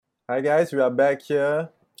Hi guys, we are back here,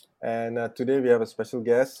 and today we have a special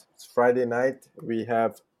guest. It's Friday night. We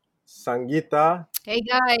have Sangita. Hey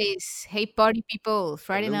guys, hey party people,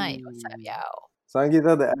 Friday Hello. night. What's up, yo?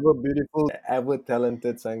 Sangita, the ever beautiful, ever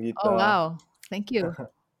talented Oh Sangita. wow, thank you.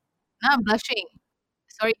 Now I'm blushing.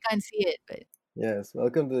 Sorry you can't see it, but Yes,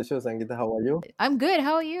 welcome to the show, Sangita. How are you? I'm good.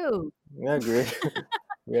 How are you? We are great.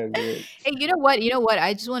 We are great. Hey, you know what? You know what?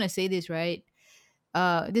 I just want to say this, right?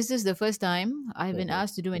 This is the first time I've been Mhm.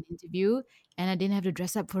 asked to do an interview, and I didn't have to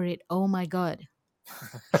dress up for it. Oh my god,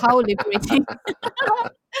 how liberating!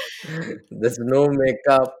 There's no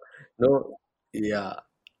makeup, no, yeah.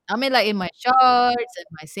 I'm in like in my shorts and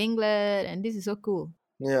my singlet, and this is so cool.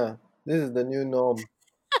 Yeah, this is the new norm.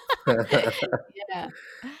 Yeah.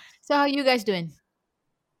 So how you guys doing?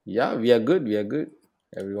 Yeah, we are good. We are good.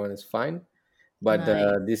 Everyone is fine. But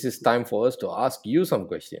Nice. this is time for us to ask you some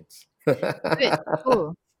questions. Good.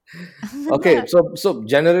 Cool. Okay, so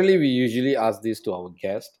generally we usually ask this to our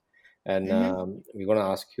guest, and Mm-hmm. we're gonna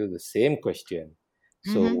ask you the same question.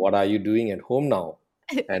 So, Mm-hmm. what are you doing at home now,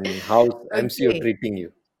 and how's MCO Okay. treating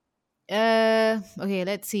you? Okay,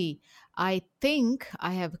 let's see. I think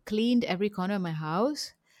I have cleaned every corner of my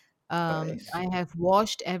house. Nice. I have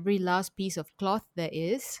washed every last piece of cloth there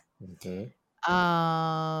is. Hmm.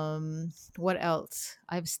 What else?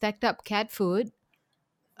 I've stacked up cat food.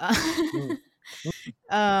 Mm.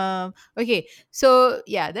 Okay, so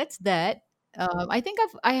yeah, that's that. I think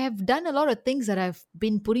I have done a lot of things that I've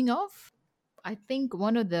been putting off. I think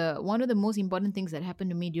one of the most important things that happened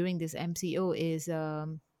to me during this MCO is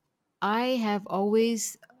I have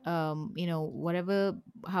always, however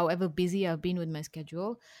busy I've been with my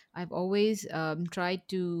schedule, I've always tried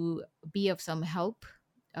to be of some help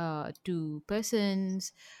to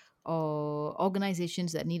persons or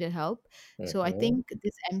organizations that needed help. So I Hmm. think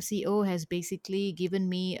this MCO has basically given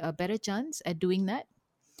me a better chance at doing that.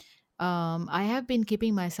 I have been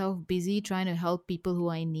keeping myself busy trying to help people who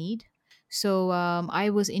I need. So I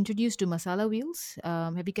was introduced to Masala Wheels.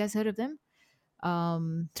 Have you guys heard of them?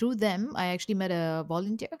 Through them, I actually met a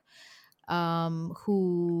volunteer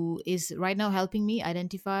who is right now helping me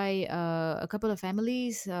identify a couple of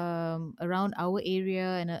families around our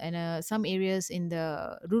area and some areas in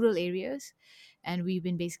the rural areas. And we've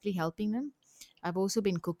been basically helping them. I've also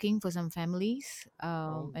been cooking for some families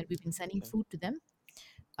Oh, and we've been sending okay. food to them.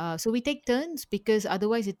 So we take turns because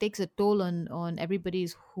otherwise it takes a toll on everybody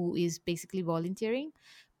who is basically volunteering.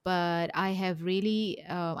 But I'm really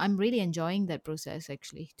enjoying that process,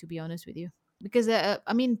 actually, to be honest with you. Because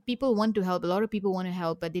I mean, people want to help. A lot of people want to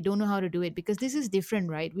help, but they don't know how to do it because this is different,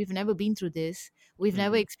 right? We've never been through this. We've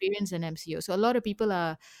never Mhm. experienced an MCO. So a lot of people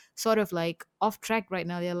are sort of like off track right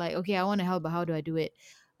now. They're like, okay, I want to help, but how do I do it?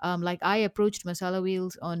 Like I approached Masala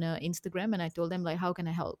Wheels on Instagram and I told them like, how can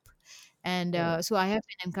I help? And Oh, so I have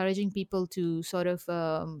been encouraging people to sort of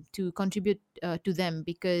to contribute to them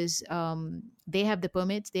because they have the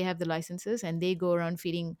permits, they have the licenses, and they go around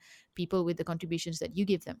feeding people with the contributions that you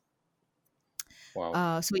give them.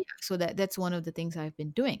 wow. So yeah, so that's one of the things I've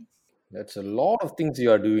been doing. That's a lot of things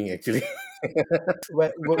you are doing actually.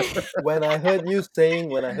 When I heard you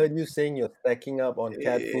saying you're stacking up on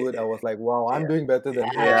cat food, I was like, wow, I'm doing better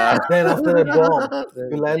than her. Yeah. Then after that, bomb,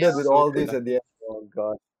 you landed with So all this funny. at the end. Oh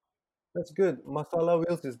God, that's good. Masala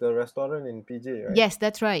Wheels is the restaurant in PJ, right? Yes,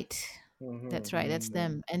 that's right. That's right. That's Mm-hmm.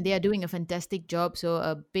 them, and they are doing a fantastic job. So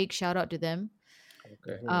a big shout out to them.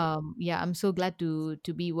 Okay. Yeah, I'm so glad to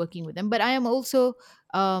be working with them, but I am also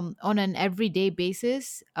on an everyday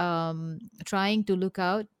basis trying to look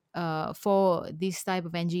out for these type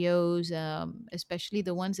of NGOs, especially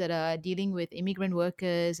the ones that are dealing with immigrant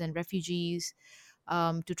workers and refugees,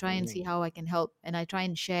 to try and see Mm. how I can help. And I try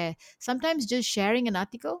and share, sometimes just sharing an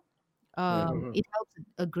article, Mhm. Mm-hmm. it helps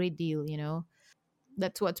a great deal,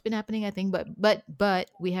 that's what's been happening, I think. But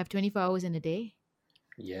we have 24 hours in a day,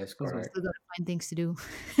 Yes, so we Mm-hmm. correct. still got to find things to do.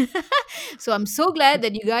 So I'm so glad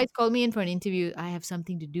that you guys called me in for an interview. I have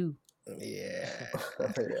something to do. Yeah.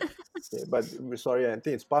 Yeah. Okay, but we're sorry, I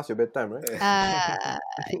think it's past your bedtime, right? Uh,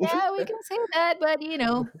 yeah, we can say that, but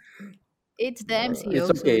it's the It's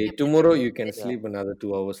MCO, so we okay. have to Tomorrow deal you with can it. sleep another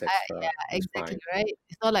 2 hours extra. Yeah, It's exactly, fine. right?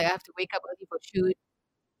 It's not like I have to wake up early for shoot.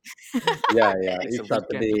 Yeah, yeah. It's a It's weekend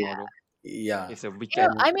Saturday. tomorrow. Yeah. It's a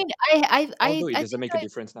weekend. I mean, Although it I doesn't think make a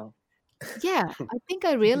difference now. I think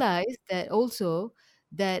I realized that also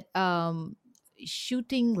that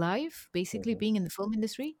shooting live, basically Hmm. being in the film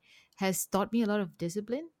industry, has taught me a lot of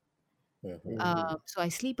discipline. Hmm. Mm-hmm. So I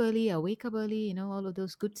sleep early, I wake up early, all of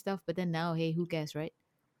those good stuff. But then now, hey, who cares, right?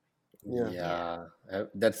 Yeah. Yeah, Yeah.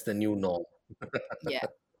 That's the new norm. yeah.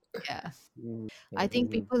 Yeah. I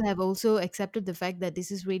think Mm-hmm. people have also accepted the fact that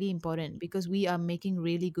this is really important because we are making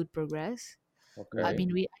really good progress. I Okay.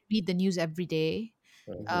 mean, I read the news every day.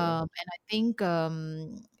 Uh-huh. And I think,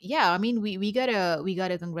 yeah, I mean, we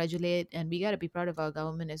gotta congratulate and we gotta be proud of our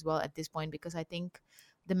government as well at this point because I think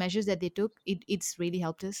the measures that they took, it's really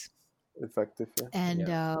helped us. Effective, yeah. And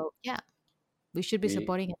Yeah. yeah, we should be We.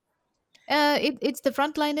 supporting it. It's the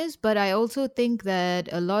frontliners, but I also think that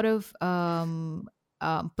a lot of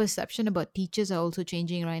perception about teachers are also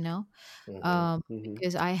changing right now. Mm-hmm. Mm-hmm.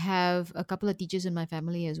 Because I have a couple of teachers in my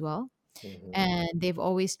family as well, Mm-hmm. and they've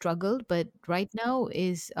always struggled. But right now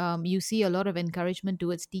is you see a lot of encouragement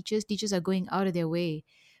towards teachers. Teachers are going out of their way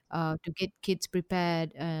to get kids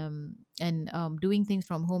prepared, and doing things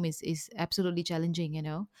from home is absolutely challenging, you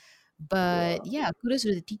know. But Wow. yeah, kudos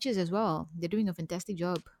to the teachers as well. They're doing a fantastic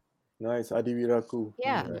job. Nice. Adiwiraku.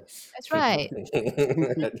 Yeah, Mm. Nice. that's right.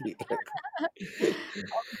 Adi-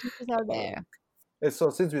 All the teachers out uh, there. So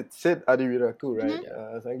since we said Adiwiraku, right, Mm-hmm.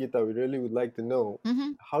 Sangeeta, we really would like to know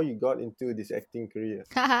Mm-hmm. how you got into this acting career.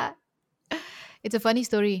 It's a funny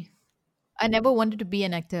story. I never wanted to be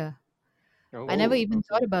an actor. I never Oh, even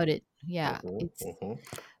thought okay. about it. Yeah, mhm, mhm,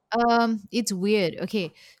 it's weird.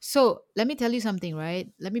 Okay. So, let me tell you something,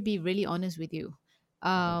 right? Let me be really honest with you.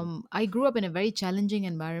 I grew up in a very challenging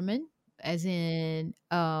environment, as in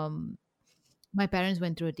my parents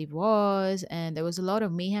went through a divorce and there was a lot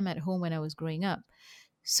of mayhem at home when I was growing up.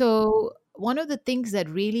 So, one of the things that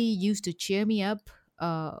really used to cheer me up,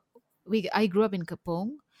 I grew up in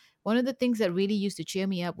Kapong. One of the things that really used to cheer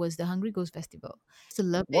me up was the Hungry Ghost Festival. I used to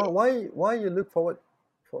love Why, it. why, why you look forward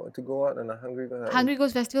for to go out on a hungry guy? Hungry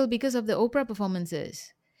Ghost Festival because of the opera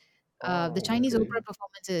performances, the Oh, Chinese okay. opera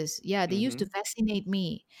performances. Yeah, they used Mm-hmm. to fascinate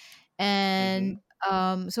me. Mm-hmm.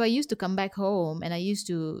 And so I used to come back home and I used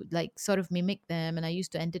to like sort of mimic them, and I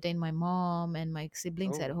used to entertain my mom and my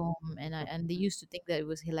siblings at Oh. home, and they used to think that it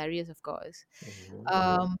was hilarious, of course. mhm,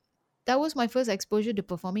 Um, that was my first exposure to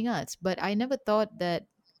performing arts, but I never thought that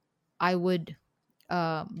I would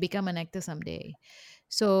become an actor someday.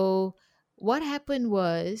 So what happened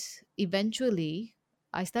was eventually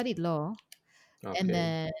I studied law, and okay.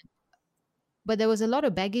 then but there was a lot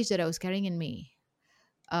of baggage that I was carrying in me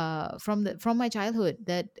from my childhood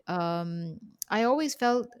that I always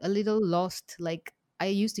felt a little lost. Like I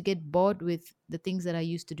used to get bored with the things that I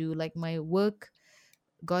used to do. Like my work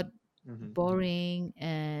got Mm-hmm. boring,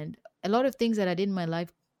 and a lot of things that I did in my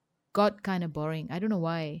life got kind of boring. I don't know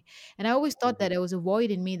why. And I always thought that Mhm, there was a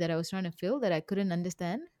void in me that I was trying to fill that I couldn't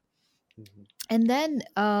understand. mhm, And then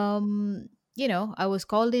I was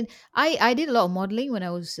called in. I did a lot of modeling when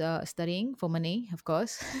I was studying for money, of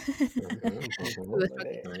course. Mhm, We mhm, were working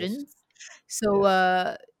money. nice. students. So Yeah.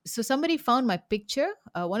 so somebody found my picture.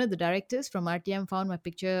 One of the directors from RTM found my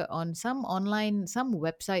picture on some online, some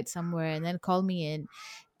website somewhere, and then called me in.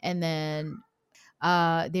 And then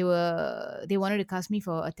they wanted to cast me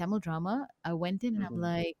for a Tamil drama. I went in and I'm Mm-hmm.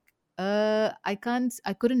 Mm, like,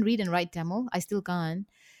 I couldn't read and write Tamil. I still can't.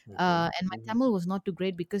 Mhm, And my mhm, Tamil was not too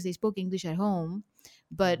great because they spoke English at home.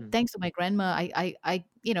 But Mm-hmm. thanks to my grandma,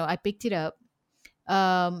 I picked it up.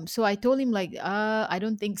 So I told him like, I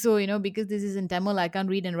don't think so, because this is in Tamil, I can't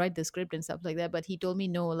read and write the script and stuff like that. But he told me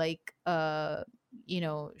no, like,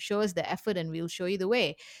 show us the effort and we'll show you the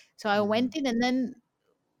way. So I Mm-hmm. went in, and then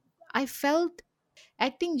I felt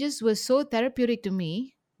acting just was so therapeutic to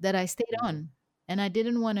me that I stayed Mm-hmm. on, and I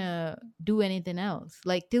didn't want to do anything else.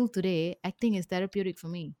 Like till today, acting is therapeutic for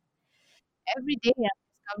me. Every day I'm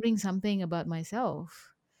discovering something about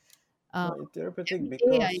myself. Um, No, it's therapeutic every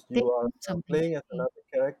day I because take you are on something playing as new. another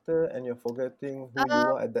character and you're forgetting who Um, you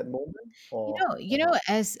are at that moment, you or know, you or know, how?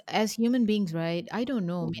 as human beings, right? I don't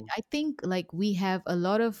know. I mean, Mhm, I think like we have a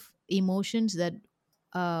lot of emotions that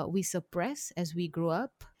we suppress as we grow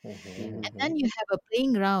up. mhm, mhm, And mhm, then you have a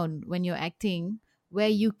playing ground when you're acting where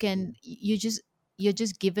you're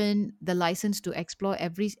just given the license to explore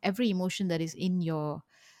every emotion that is in your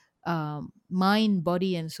mind,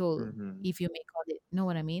 body, and soul, Mm-hmm. if you may call it. Know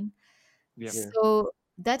what I mean? Yep. yeah. So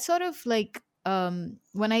that's sort of like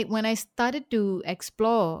when I started to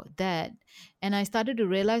explore that, and I started to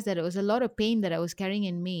realize that it was a lot of pain that I was carrying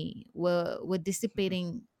in me were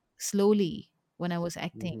dissipating slowly when I was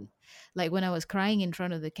acting. Mhm, Like when I was crying in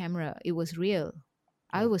front of the camera, it was real.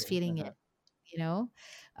 I was okay. feeling uh-huh, it,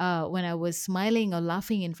 when I was smiling or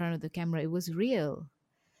laughing in front of the camera, it was real,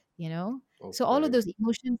 so all of Okay. those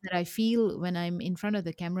emotions that I feel when I'm in front of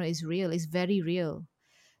the camera is real, is very real.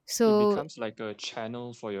 It So becomes like a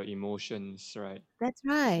channel for your emotions, right? that's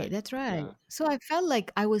It's right. like, That's right. yeah. So I felt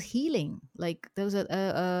like I was healing. Like there was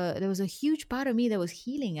a huge part of me that was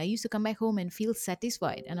healing. I used to come back home and feel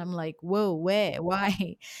satisfied, and I'm like, whoa, where,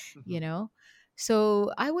 why, you Mhm. know.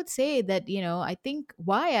 So I would say that I think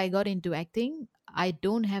why I got into acting, I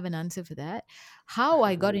don't have an answer for that. How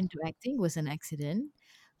I got Mhm. into acting was an accident,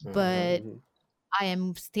 Mhm. but Mhm. I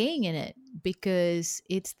am staying in it because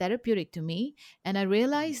it's therapeutic to me, and I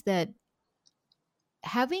realized that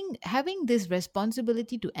having this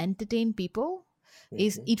responsibility to entertain people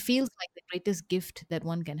is Mhm. it feels like the greatest gift that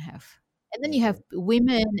one can have. And then you have Mhm.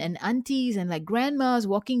 women and aunties and like grandmas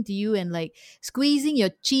walking to you and like squeezing your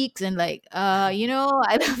cheeks and like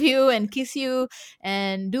I love you and kiss you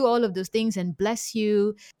and do all of those things and bless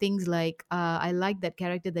you, things like I like that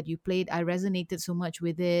character that you played, I resonated so much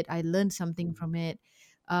with it, I learned something from it.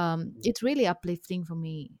 It's really uplifting for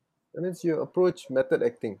me. That means you approach method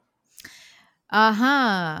acting.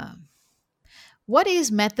 Aha. What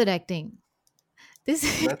is method acting? This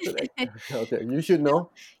Method acting. Okay, you should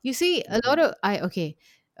know. you see a lot Mhm. of I okay.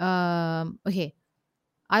 Okay.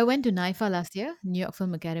 I went to NIFA last year, New York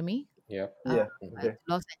Film Academy. Yeah. Uh, Yeah. Mhm. to Okay.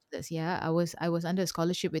 Los Angeles. Yeah, I was under a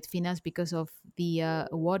scholarship with Finas because of the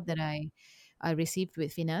award that I received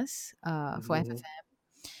with Finas for Mhm. FFM.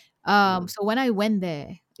 Mhm. So when I went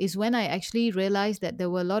there is when I actually realized that there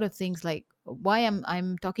were a lot of things like why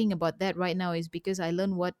I'm talking about that right now is because I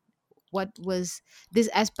learned what was this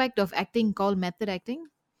aspect of acting called method acting.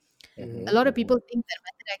 A Mhm. lot of Mhm. people think that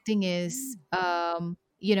method acting is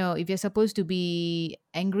if you're supposed to be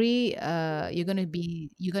angry, you're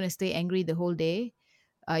going to stay angry the whole day.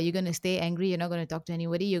 You're going to stay angry, you're not going to talk to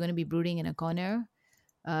anybody, you're going to be brooding in a corner.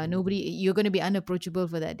 Mhm. Nobody You're going to be unapproachable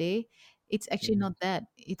for that day. It's actually Mhm. not that.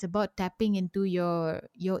 It's about tapping into your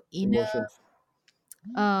inner Emotions.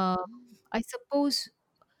 uh, I suppose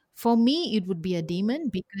for me it would be a demon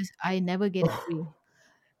because I never get angry,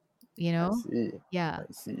 you I know. see. Yeah.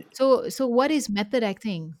 I see. So what is method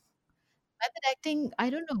acting? Method acting, I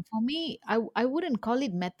don't know. For me, I wouldn't call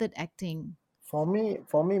it method acting. For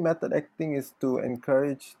me, method acting is to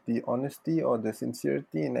encourage the honesty or the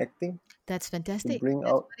sincerity in acting, That's to fantastic. bring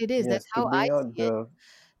That's out, what it is. That's yes, to how I bring out see it. the,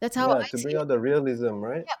 That's how yeah, I to see bring it. out the realism,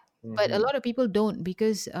 right? Yeah. But a Mm-hmm. lot of people don't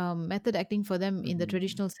because method acting for them in the Mm-hmm.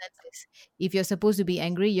 traditional sense is if you're supposed to be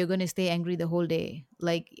angry, you're going to stay angry the whole day.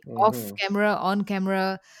 Like off Mm-hmm. camera, on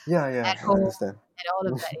camera, Yeah, at yeah, I home, understand. and all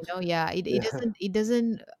of that. Yeah, Yeah. it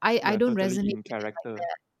doesn't, I Yeah, don't totally resonate in with it like character.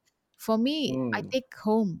 that. For me, I Mm. take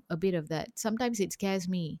home a bit of that. Sometimes it scares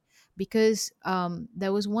me because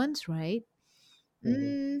there was once, right?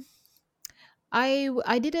 Mm-hmm. Mm,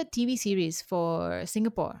 I did a TV series for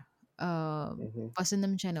Singapore, Mm-hmm.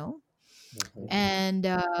 Vasantham channel, Mhm. and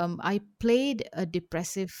I played a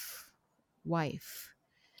depressive wife.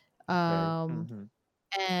 Okay. Um, Mm-hmm.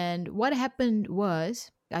 and what happened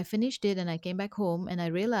was I finished it and I came back home and I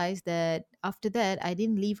realized that after that I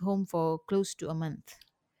didn't leave home for close to a month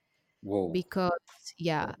Whoa. because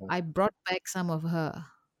yeah, Mhm. I brought back some of her.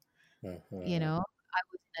 Mhm. I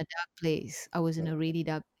was in a dark place. I was in a really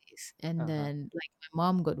dark place. And Uh-huh. then like my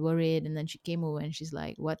mom got worried and then she came over and she's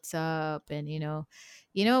like, "What's up?" And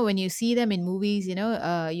when you see them in movies,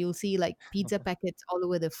 you'll see like pizza packets all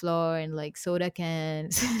over the floor and like soda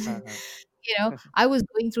cans. Uh-huh. I was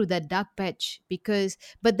going through that dark patch because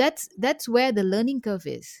but that's where the learning curve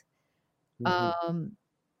is. Mm-hmm. Um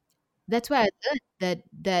that's why I learned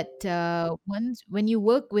that once when you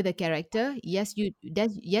work with a character, yes you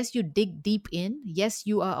dig deep in, yes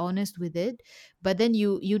you are honest with it, but then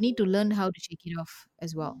you need to learn how to shake it off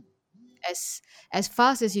as well. As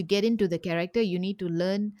fast as you get into the character, you need to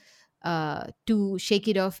learn to shake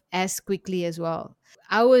it off as quickly as well.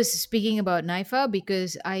 I was speaking about Naifa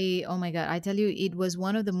because oh my God, I tell you, it was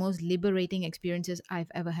one of the most liberating experiences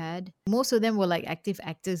I've ever had. Most of them were like active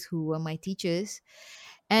actors who were my teachers,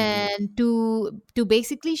 Mm-hmm. and to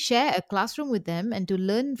basically share a classroom with them and to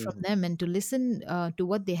learn from Mm-hmm. them and to listen to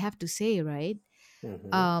what they have to say, right?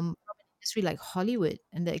 Mhm. From an industry like Hollywood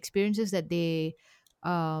and the experiences that they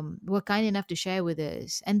were kind enough to share with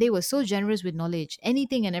us, and they were so generous with knowledge.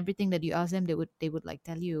 Anything and everything that you ask them, they would like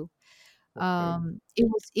tell you. Okay.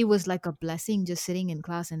 It was like a blessing just sitting in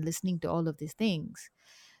class and listening to all of these things,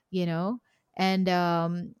 you know. And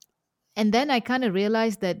um and then I kind of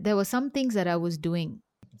realized that there were some things that I was doing.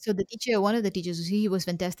 So one of the teachers, he was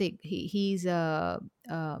fantastic. He's an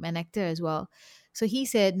actor as well. So he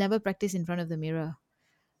said, never practice in front of the mirror.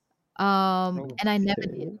 And I never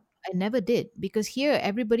did. Okay. I never did because here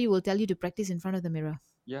everybody will tell you to practice in front of the mirror.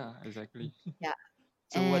 Yeah, exactly. Yeah.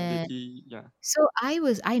 So what did And he? Yeah. so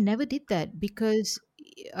I never did that because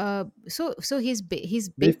so he's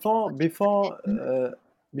Before basically before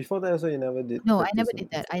before that also you never did no, I never practice did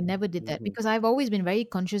in that. I never did that Mhm, because I've always been very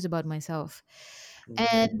conscious about myself.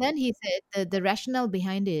 And mhm, then he said the rationale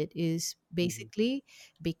behind it is mhm, basically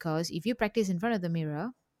because if you practice in front of the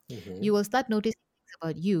mirror, you Mhm. will start noticing things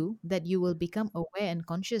about you that you will become aware and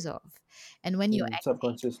conscious of. And when you're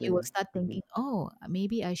acting, you will subconsciously. start Mhm, thinking, oh,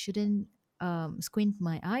 maybe I shouldn't squint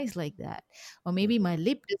my eyes like that. Or maybe mhm, my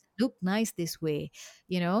lip doesn't look nice this way,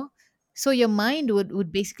 you know? So your mind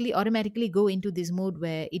would basically automatically go into this mode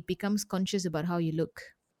where it becomes conscious about how you look.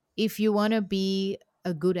 If you want to be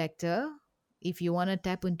a good actor, if you want to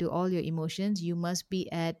tap into all your emotions, you must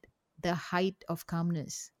be at the height of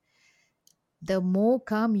calmness. The more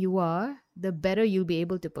calm you are, the better you'll be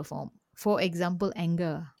able to perform. For example,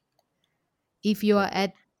 anger. If you are okay.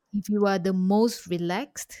 at if you are the most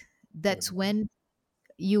relaxed, that's Mhm. when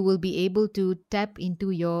you will be able to tap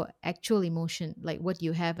into your actual emotion, like what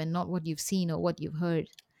you have and not what you've seen or what you've heard.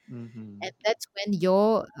 Mm-hmm. And that's when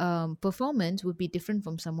your performance would be different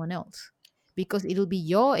from someone else because it'll be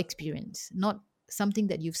your experience, not something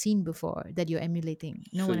that you've seen before that you're emulating.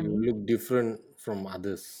 You know So what I you mean? look different from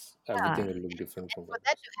others. Yeah. Everything will look different from For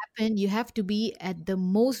that others. to happen, you have to be at the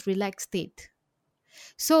most relaxed state.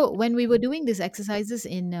 So when we were doing these exercises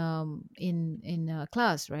in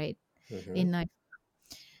class, right? Mm-hmm. In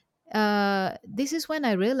this is when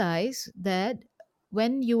I realized that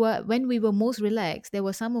when we were most relaxed, there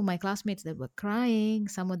were some of my classmates that were crying,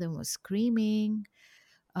 some of them were screaming,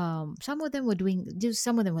 some of them were doing just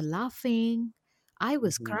some of them were laughing. I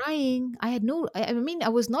was Mhm, crying. I had no I mean I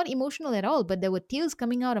was not emotional at all, but there were tears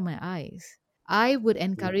coming out of my eyes. I would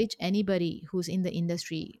mhm, encourage anybody who's in the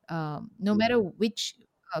industry, no matter mhm, which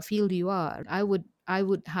field you are. I would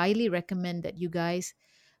highly recommend that you guys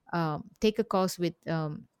take a course with,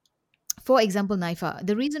 for example, NIFA.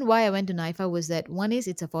 The reason why I went to NIFA was that one is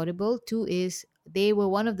it's affordable. Two is they were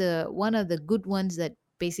one of the good ones that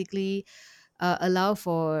basically allow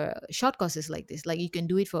for short courses like this. Like you can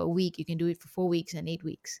do it for a week, you can do it for 4 weeks and 8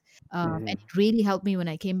 weeks. And mhm, it really helped me when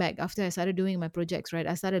I came back after I started doing my projects. Right,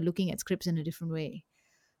 I started looking at scripts in a different way.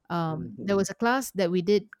 There mhm, was a class that we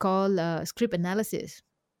did called script analysis.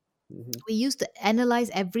 mhm, We used to analyze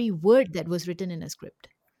every word that was written in a script,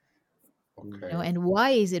 mhm, Okay. and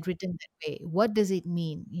why is it written that way? What does it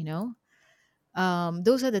mean?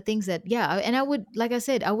 Those are the things that, yeah. And I would, like I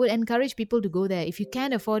said, I would encourage people to go there if you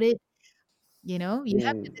can afford it. You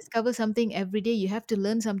have to mhm, discover something every day, you have to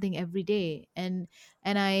learn something every day. And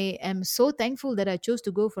I am so thankful that I chose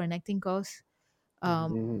to go for an acting course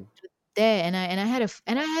um mhm. there. And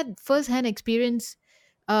I had first hand experience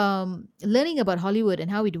learning about Hollywood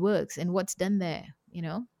and how it works and what's done there.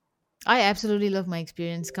 I absolutely love my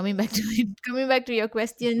experience. Coming back to coming back to your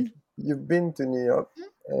question. You've been to New York,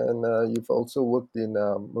 and you've also worked in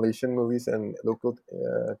Malaysian movies and local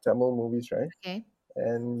Tamil movies, right? Okay.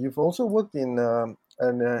 And you've also worked in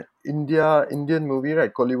an Indian movie,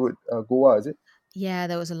 right? Kollywood, Goa, is it? Yeah,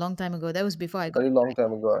 that was a long time ago. That was before I got Very long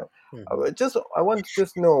time ago. Mhm. I want to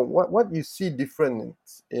just know what you see different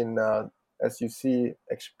in as you see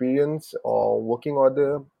experience or working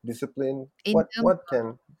order, discipline. in terms What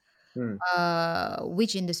can hmm,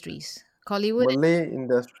 which industries? Collywood. Malay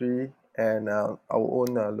industry and our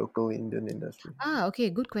own local Indian industry? Okay,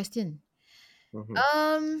 good question. Mm-hmm.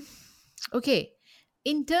 Um, okay.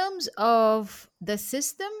 In terms of the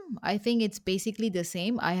system, I think it's basically the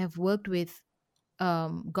same. I have worked with,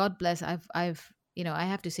 God bless, I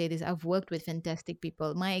have to say this, I've worked with fantastic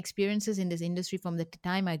people. My experiences in this industry from the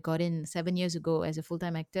time I got in 7 years ago as a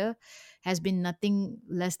full-time actor has been nothing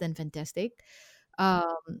less than fantastic.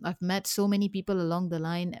 I've met so many people along the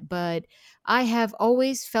line, but I have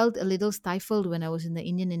always felt a little stifled when I was in the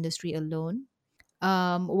Indian industry alone.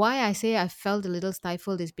 Why I say I felt a little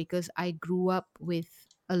stifled is because I grew up with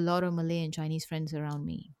a lot of Malay and Chinese friends around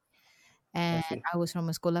me. I And see. I was from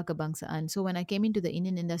a sekolah kebangsaan. So when I came into the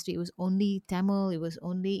Indian industry, it was only Tamil, it was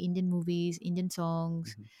only Indian movies, Indian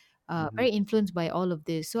songs, Mm-hmm. very influenced by all of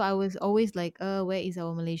this. So I was always like, where is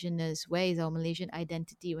our Malaysianness? Where is our Malaysian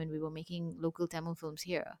identity when we were making local Tamil films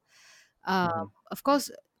here? Mm-hmm.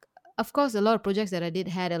 Of course, a lot of projects that I did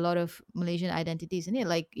had a lot of Malaysian identities in it.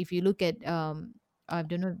 Like if you look at, I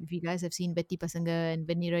don't know if you guys have seen Betty Pasanga and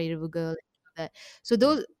Venira Iravugal and all that. So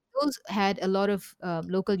those had a lot of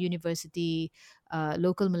local university,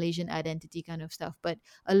 local Malaysian identity kind of stuff, but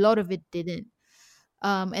a lot of it didn't.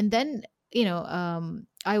 And then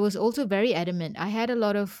I was also very adamant. I had a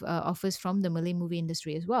lot of offers from the Malay movie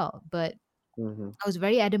industry as well, but Mm-hmm. I was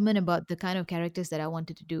very adamant about the kind of characters that I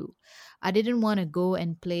wanted to do. I didn't want to go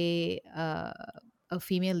and play a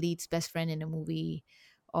female lead's best friend in a movie,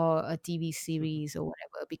 or a TV series or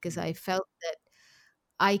whatever, because I felt that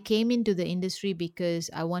I came into the industry because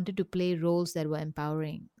I wanted to play roles that were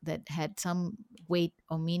empowering, that had some weight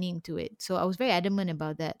or meaning to it. So I was very adamant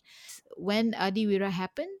about that. When Adiwira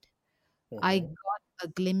happened, I Mhm. got a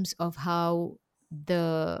glimpse of how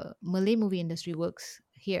the Malay movie industry works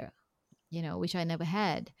here, which I never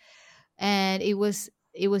had. And it was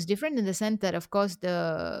different in the sense that, of course,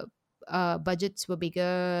 the budgets were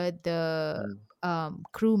bigger, the Mm.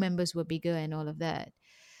 crew members were bigger, and all of that.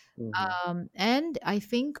 Mhm. And I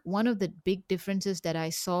think one of the big differences that I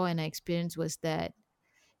saw and I experienced was that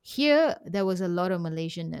here there was a lot of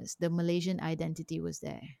Malaysianness. The Malaysian identity was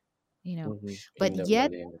there, Mhm. but In the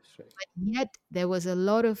yet Malay industry. there was a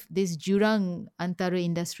lot of this jurang antara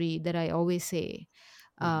industry that I always say,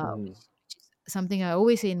 Mhm. which Mm. is something I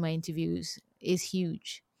always say in my interviews, is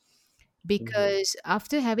huge. Mhm. Because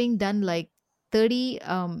after having done like 30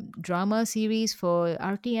 drama series for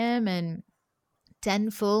RTM and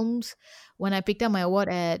 10 films, when I picked up my award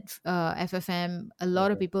at FFM, a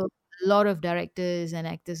lot of Mhm. people, a lot of directors and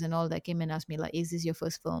actors and all that came and asked me, like, is this your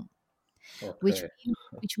first film? which Okay.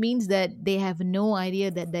 which means that they have no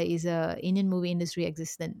idea that there is a Indian movie industry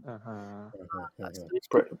existent. Uh-huh. Mhm. So Mhm. it's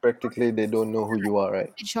pretty, Practically, they don't know who you are,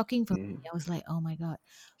 right? bit shocking for Mm. me. I was like, oh my god,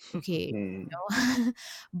 okay. Mm.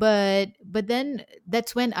 But then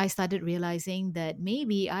that's when I started realizing that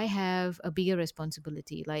maybe I have a bigger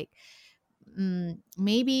responsibility. Like,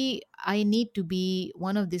 maybe I need to be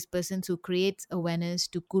one of these persons who creates awareness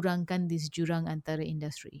to kurangkan this jurang antara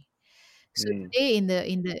industry. So Mm. today in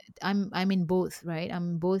the I'm in both, right?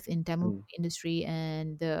 I'm both in Tamil Mm. movie industry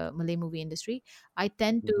and the Malay movie industry. I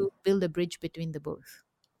tend Mhm. to build a bridge between the both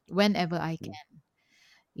whenever I Mm. can.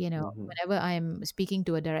 Mhm. Whenever I'm speaking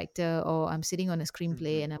to a director or I'm sitting on a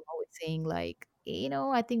screenplay, Mhm. and I'm always saying like,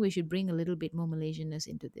 I think we should bring a little bit more Malaysianness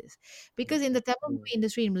into this, because in the Tamil Mm. movie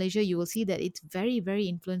industry in Malaysia, you will see that it's very, very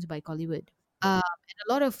influenced by Hollywood. And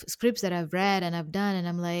a lot of scripts that I've read and I've done, and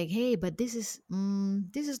I'm like, hey, but this is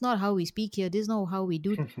not how we speak here. This is not how we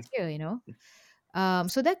do things here.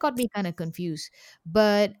 So that got me kind of confused.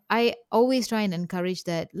 But I always try and encourage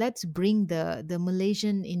that let's bring the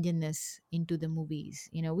Malaysian Indianness into the movies.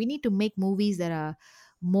 We need to make movies that are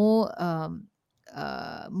more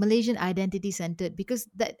Malaysian identity centered, because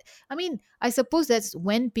I suppose that's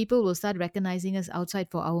when people will start recognizing us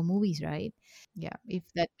outside for our movies, right? Yeah, if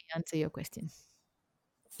that may answer your question.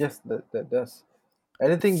 Yes, that does.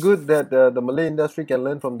 Anything good that the Malay industry can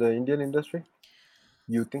learn from the Indian industry?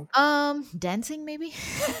 You think? Dancing maybe.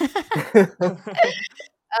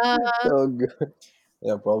 uh, Oh, good.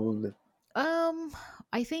 Yeah, probably. um,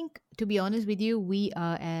 I think, to be honest with you, we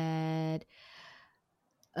are at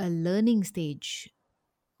a learning stage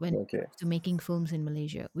when it Okay. comes to making films in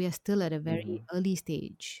Malaysia. We are still at a Mm-hmm. very early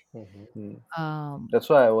stage. Mhm. Mm. Um, That's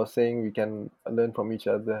why I was saying we can learn from each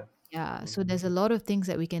other. Yeah, so there's a lot of things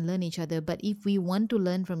that we can learn each other. But if we want to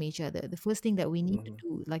learn from each other, the first thing that we need to Mm-hmm.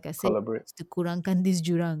 do, like I said, Collaborate. is to kurangkan this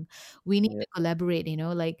jurang. We need Yeah. to collaborate,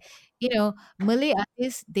 like, Malay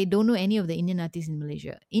artists, they don't know any of the Indian artists in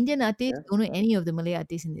Malaysia. Indian artists Yeah. don't know any of the Malay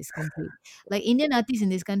artists in this country. Like, Indian artists in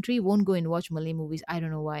this country won't go and watch Malay movies. I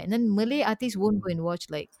don't know why. And then Malay artists won't go Mm. and watch,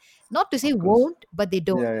 like, not to say Of course. won't, but they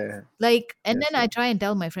don't. Yeah. Yeah. Yeah. Like, and Yes. then I try and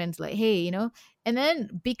tell my friends, like, hey, and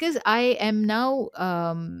then because I am now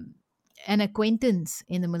an acquaintance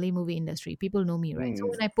in the Malay movie industry. People know me, right? So Mm.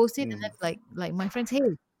 when I post it, and Mm. then like my friends, hey,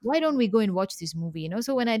 why don't we go and watch this movie?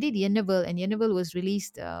 So when I did Yenneval, and Yenneval was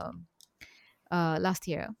released last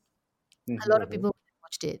year, a Mm-hmm. lot of Mhm. people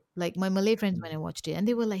watched it. Like my Malay friends when Mm. I watched it, and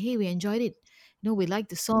they were like, hey, we enjoyed it. We like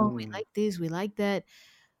the song, we Mm. like this, we like that.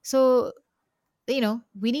 So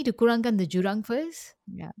we need to kurangkan the jurang first.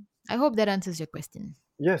 Yeah, I hope that answers your question.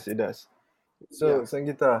 Yes, it does. So, Yeah.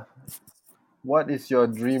 Sangeeta, what is your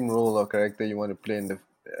dream role or character you want to play in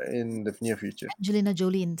the near future? Angelina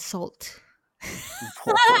Jolie in Salt.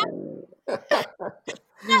 Oh.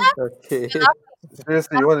 Okay.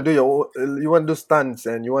 Seriously, you want to do stunts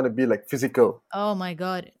and you want to be like physical. Oh my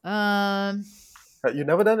god. You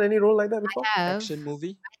never done any role like that before? Have Action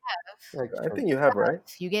movie? I Action. think you have, right?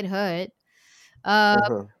 if you get hurt. Uh,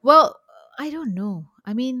 Uh-huh. well, I don't know.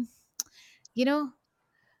 I mean, you know,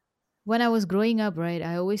 when I was growing up, right,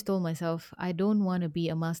 I always told myself I don't want to be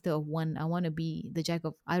a master of one. I want to be the jack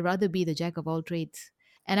of. I'd rather be the jack of all trades,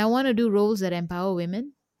 and I want to do roles that empower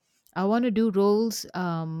women. I want to do roles,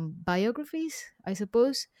 biographies, I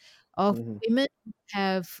suppose, of Mm-hmm. women who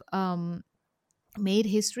have made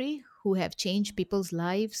history, who have changed people's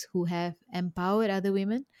lives, who have empowered other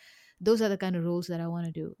women. Those are the kind of roles that I want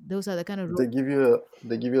to do. Those are the kind of roles.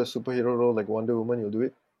 They give you a superhero role like Wonder Woman, you'll do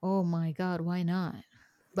it. Oh my God, why not?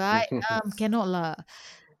 But I cannot lah.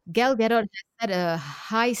 Gal Gadot has set a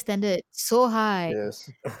high standard, so high Yes.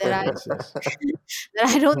 that I Yes. Yes. that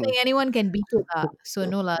I don't think anyone can beat it. So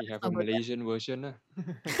no lah, We let's have a not go there. Malaysian version lah.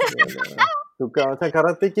 Yeah, lah. Tukar macam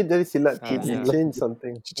Karate Kid jadi Silat Kid. We It's Yeah. change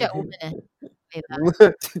something. Cicak woman Layla.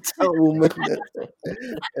 Cicak woman.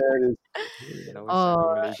 Yeah, it is. We can always have a Or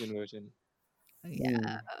Malaysian version.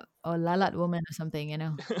 yeah, or Lalat woman or something,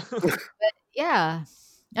 But yeah,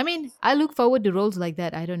 I mean, I look forward to roles like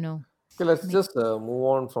that. I don't know. Okay, let's Maybe. just move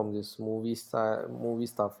on from this movie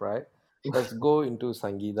stuff, right? Let's go into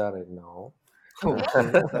Sangeeta right now. Okay.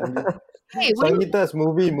 Sangeeta. Hey, what do you Sangeeta's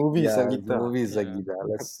movie Yeah, the Sangeeta. movie is Yeah. Sangeeta.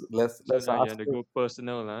 Let's So now you ask want to you, go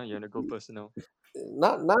personal, huh? You want to go personal.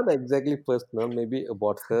 not exactly personal, maybe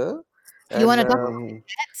about her. you want to And talk about Mhm.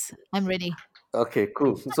 pets? I'm ready. okay,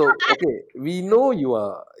 cool. So okay, we know you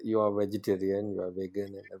are vegetarian, you are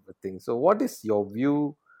vegan and everything. So what is your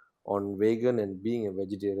view on vegan and being a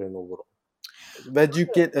vegetarian overall?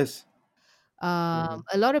 Educate us.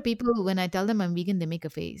 A lot of people, when I tell them I'm vegan, they make a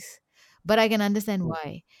face, but I can understand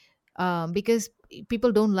why. Because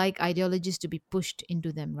people don't like ideologies to be pushed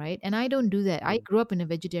into them, right? And I don't do that. I grew up in a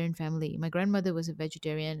vegetarian family. My grandmother was a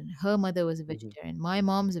vegetarian. Her mother was a vegetarian. My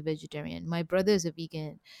mom's a vegetarian. My brother is a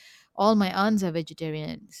vegan. All my aunts are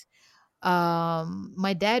vegetarians.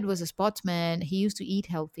 My dad was a sportsman. He used to eat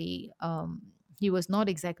healthy. He was not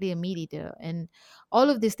exactly a meat eater, and all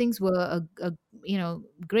of these things were a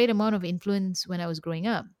great amount of influence when I was growing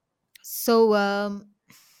up. So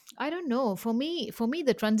I don't know. For me,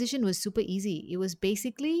 the transition was super easy. It was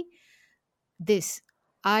basically this.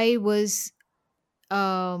 I was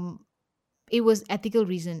um it was ethical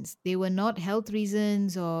reasons. They were not health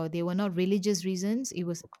reasons or they were not religious reasons. It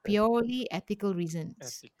was purely ethical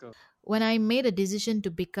reasons. Ethical. When I made a decision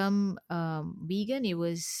to become vegan, it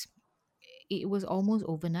was almost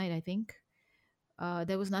overnight, I think.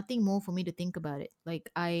 There was nothing more for me to think about it.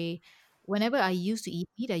 Like whenever I used to eat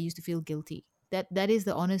meat, I used to feel guilty. That is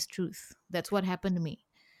the honest truth. That's what happened to me.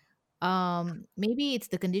 Maybe it's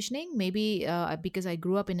the conditioning, maybe because I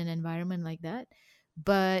grew up in an environment like that.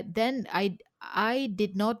 But then I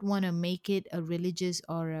did not want to make it a religious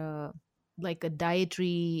or like a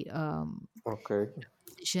dietary Okay.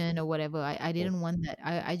 competition or whatever. I didn't want that.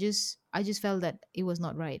 I just felt that it was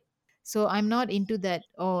not right. So I'm not into that.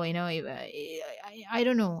 Oh, I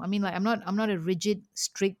don't know. I mean, like I'm not a rigid,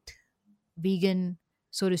 strict vegan,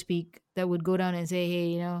 so to speak, that would go down and say,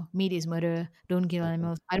 hey, meat is murder, don't kill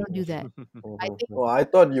animals. I don't do that. I think Oh, I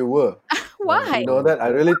thought you were. why? You know that? I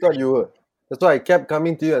really thought you were. That's why I kept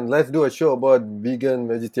coming to you and let's do a show about vegan,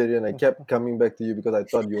 vegetarian. I kept coming back to you because I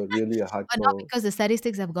thought you were really a But not hardcore. because the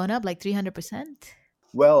statistics have gone up like 300%.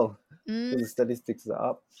 Well, Mm, the statistics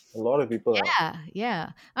are up. A lot of people are.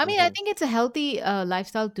 yeah. I mean, I think it's a healthy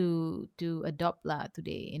lifestyle to adopt lah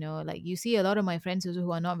today. Like you see a lot of my friends also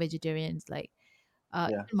who are not vegetarians, like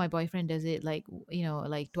Yeah. even my boyfriend does it like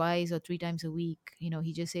like twice or three times a week.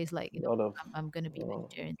 He just says like, A lot of. I'm gonna be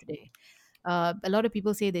vegetarian today. A lot of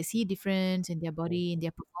people say they see difference in their body, in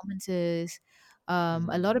their performances.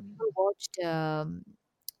 A lot of people watched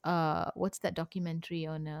what's that documentary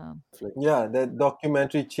on Yeah, that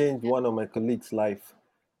documentary changed one of my colleagues' life.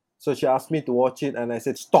 So she asked me to watch it, and I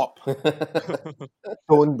said, "Stop!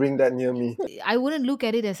 Don't bring that near me." I wouldn't look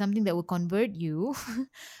at it as something that will convert you,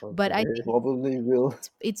 but I It think probably will.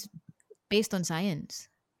 it's based on science.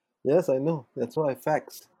 Yes, I know. That's why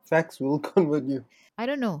facts will convert you. I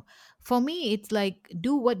don't know. For me, it's like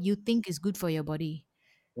do what you think is good for your body.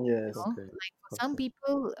 Yes. Okay. Like for some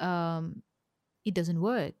people, it doesn't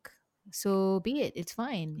work. So be it. It's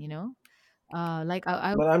fine. Like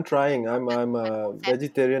I But I'm trying. I'm a family.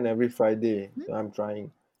 vegetarian every Friday. Hmm? So I'm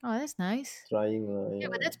trying. Oh, that's nice. Trying. Yeah,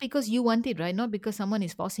 but Yeah. that's because you want it, right? Not because someone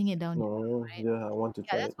is forcing it down your throat, No, right? yeah, I want to Yeah,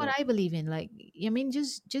 try that's it. what Yeah. I believe in. Like, I mean,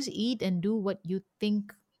 just eat and do what you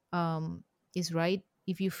think is right.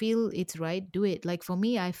 If you feel it's right, do it. Like for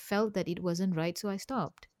me, I felt that it wasn't right, so I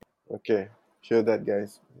stopped. Okay. Hear that,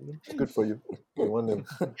 guys. It's good for you. You want to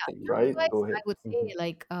try it? Otherwise, Go I ahead. would say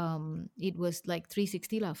like it was like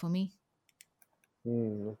 360 lah for me.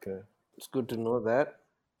 Okay. It's good to know that.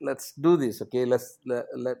 Let's do this, okay? Let's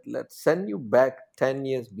send you back 10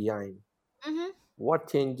 years behind. Mm-hmm. What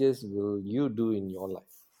changes will you do in your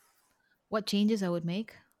life? What changes I would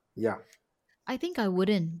make? Yeah. I think I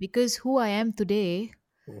wouldn't, because who I am today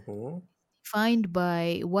defined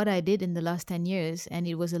by what I did in the last 10 years, and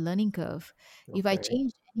it was a learning curve. If I Okay.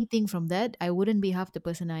 changed anything from that, I wouldn't be half the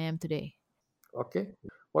person I am today. Okay.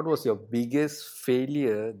 What was your biggest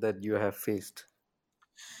failure that you have faced?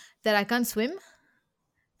 That I can't swim?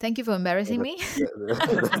 Thank you for embarrassing me.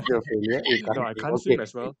 That's your failure. You No, I can't. can't swim Okay.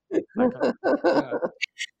 as well. I can't. Yeah.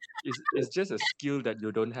 it's just a skill that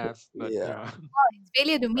you don't have. But Yeah. yeah, It's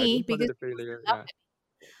failure to I me don't call because it a failure. people Yeah. laugh at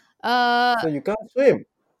me. So you can't swim.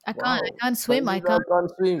 I can't. I Wow. can't swim. Sangeeta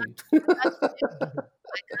can't swim.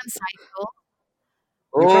 I can't cycle.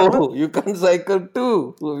 You can't what? Oh, you can't cycle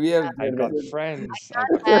too. So we have I Wait a got minute. friends. I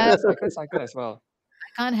got Have friends. I can cycle as well.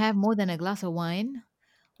 I can't have more than a glass of wine.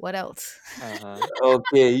 What else? Uh-huh.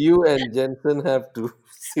 Okay, you and Jensen have to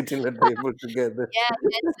sit in a table together. Yeah,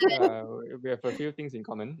 Jensen. We have a few things in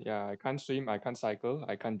common. Yeah, I can't swim. I can't cycle.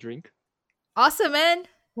 I can't drink. Awesome, man.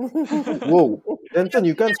 Whoa. Jensen,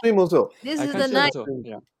 you can't swim also. This I is can't the swim night. also.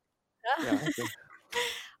 Yeah. Yeah. Okay.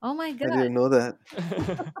 Oh my I god. didn't know that.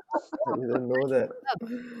 I didn't know that.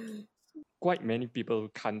 Quite many people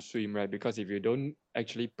can't swim, right? Because if you don't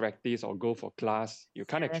actually practice or go for class, you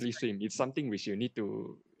can't That's actually swim. It's something which you need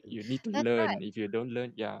to That's learn. right. If you don't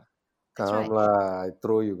learn, yeah. That's Come right. lah, I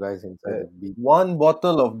throw you guys inside the beach. One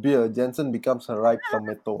bottle of beer, Jensen becomes a ripe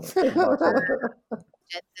tomato.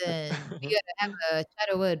 Jensen, we gotta have a chat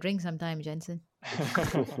over a drink sometime, Jensen.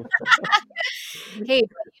 Hey,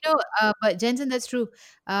 but Jensen, that's true.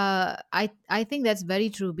 I think that's very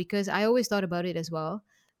true because I always thought about it as well.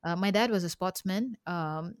 My dad was a sportsman,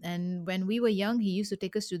 and when we were young, he used to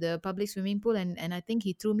take us to the public swimming pool, and I think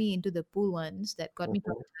he threw me into the pool once. That got me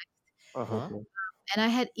traumatized. Uh-huh. And I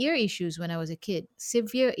had ear issues when I was a kid,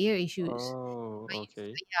 severe ear issues. Oh,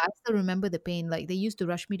 okay. Yeah, I still remember the pain. Like they used to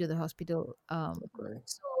rush me to the hospital. Okay.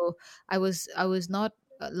 So I was not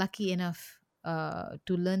lucky enough to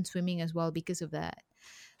learn swimming as well because of that.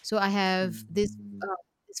 So I have this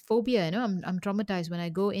phobia. I'm traumatized when I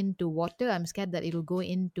go into water. I'm scared that it'll go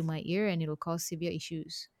into my ear and it'll cause severe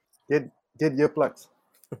issues. Get earplugs.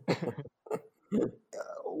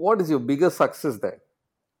 What is your biggest success then?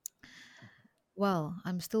 Well,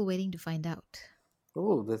 I'm still waiting to find out.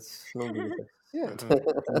 Oh, that's no biggest success yet.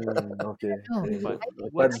 Okay. No, But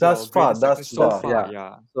But what's thus your far, greatest thus success so far. far?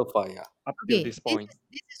 Yeah. So far, yeah. Up till okay. this point.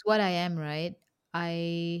 This is what I am, right?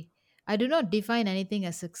 I do not define anything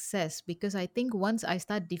as success because I think once I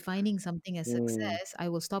start defining something as success, I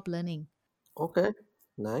will stop learning. Okay,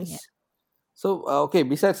 Yeah. nice. So, okay,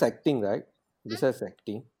 besides acting, right? Besides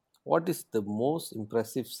acting, what is the most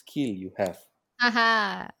impressive skill you have?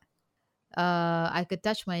 Haha. I could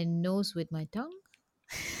touch my nose with my tongue.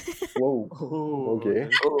 Whoa. Oh, Okay.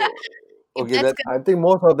 Oh, If okay, that's that I think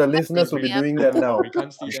most of the listeners will be me up. doing that now. we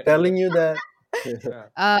can't see I'm that. telling you that. Yeah.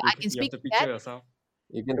 I You can have speak to to picture that. yourself.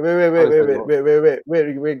 you can. Wait,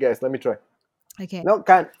 guys. Let me try. Okay. No,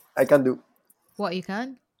 can't. I can't do. What, you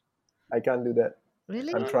can't? I can't do that.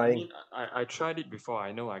 Really? I'm I trying. mean, I tried it before.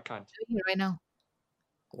 I know I can't. Doing it right now.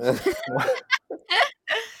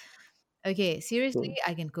 Okay, seriously,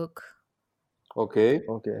 I can cook. Okay,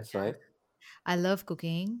 Okay. that's right. I love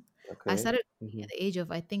cooking. I Okay. started cooking at the age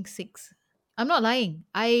of I think 6. I'm not lying.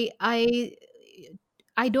 I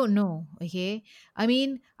don't know. Okay, I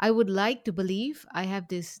mean, I would like to believe I have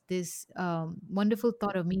this wonderful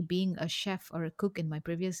thought of me being a chef or a cook in my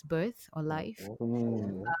previous birth or life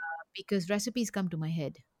Mm. because recipes come to my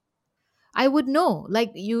head. I would know.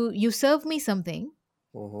 Like you serve me something,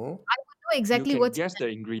 Mm-hmm. know You exactly can what's guess the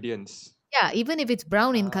ingredients. yeah. Even if it's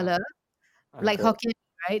brown in Ah, color, like Okay. Hokkien,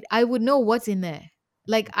 right? I would know what's in there.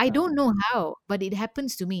 Like I ah. don't know how, but it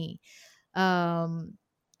happens to me. Um,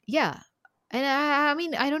 yeah, and I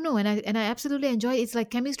mean I don't know, and I absolutely enjoy it. It's like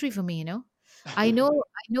chemistry for me, I know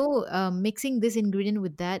mixing this ingredient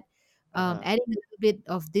with that, Uh-huh. adding a little bit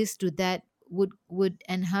of this to that would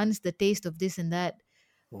enhance the taste of this and that.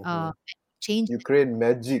 Mm-hmm. Change. You create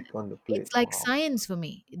magic on the plate. It's like Wow. science for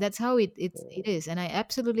me. That's how it is, and I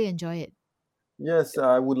absolutely enjoy it. Yes,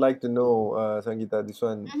 I would like to know, Sangeeta, this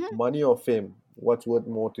one, Mhm. money or fame? What's worth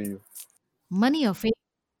more to you? Money or fame?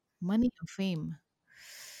 Money or fame?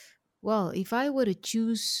 Well, if I were to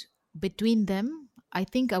choose between them, I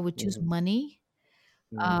think I would choose Mhm. money.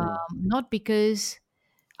 Mm. Not because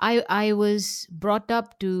I was brought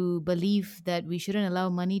up to believe that we shouldn't allow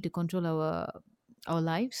money to control our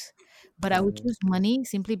lives, but I would choose money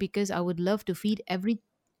simply because I would love to feed every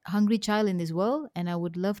hungry child in this world, and I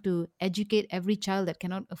would love to educate every child that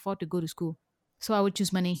cannot afford to go to school. So I would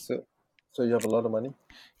choose money. So you have a lot of money?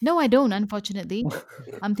 No, I don't, unfortunately.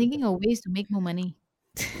 I'm thinking of ways to make more money.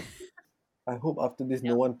 I hope after this,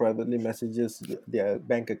 no one privately messages their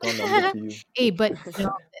bank account number to you. Hey, but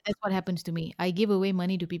that's what happens to me. I give away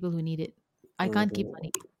money to people who need it. I can't keep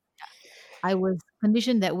money. I was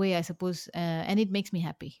conditioned that way, I suppose, and it makes me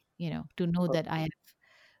happy, to know that I have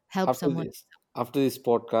helped After someone. this, after this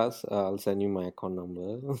podcast, I'll send you my account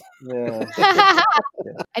number. Yeah.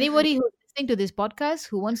 Anybody who's listening to this podcast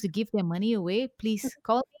who wants to give their money away, please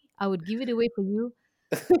call me. I would give it away for you,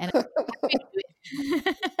 and I'm happy to do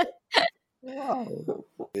it. Wow.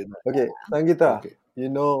 Okay, Sangeeta, Okay.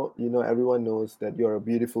 everyone knows that you're a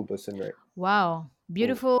beautiful person, right? Wow.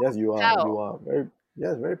 Mm. Beautiful. Yes, you are. How? You are very,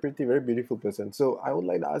 yes, very pretty, very beautiful person. So I would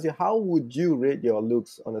like to ask you, how would you rate your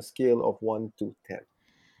looks on a scale of 1 to 10?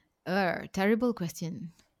 Terrible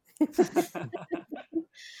question.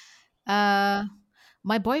 Uh,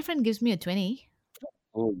 my boyfriend gives me a 20.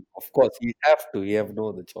 Oh, of course, he have to. He have no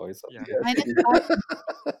other choice. Yeah. Yes. Minus 4,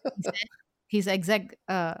 he said. His exact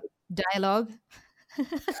dialogue.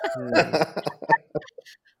 Hmm.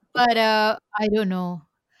 But I don't know.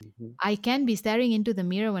 Mhm. I can be staring into the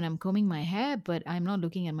mirror when I'm combing my hair, but I'm not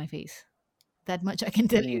looking at my face. That much I can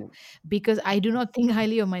tell you, Hmm. because I do not think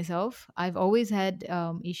highly of myself. I've always had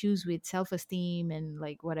issues with self-esteem and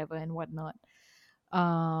like whatever and whatnot.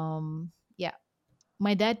 Yeah,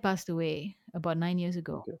 my dad passed away about 9 years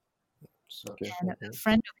ago, Okay. So, Okay. and a mhm,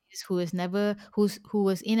 friend of his who has never who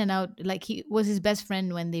was in and out, like he was his best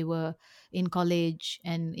friend when they were in college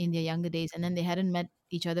and in their younger days, and then they hadn't met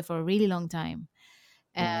each other for a really long time.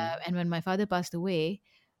 Hmm. And when my father passed away,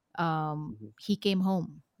 mhm, he came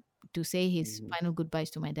home to say his mhm, final goodbyes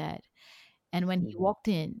to my dad. And when he mhm, walked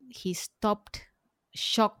in, he stopped,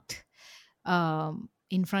 shocked,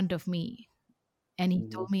 in front of me, and he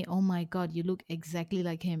mhm. told me, "Oh my God, you look exactly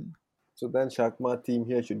like him." So then Shakma team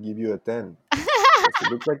here should give you a 10. Because you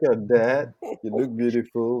look like your dad, you look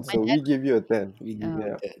beautiful, My so dad we give you a 10. We give uh, you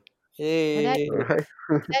Yeah. a 10. my dad Hey. All right.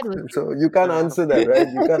 my dad was really, So you can't Very out of answer that, 10. right?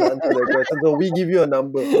 You can't answer that question. So we give you a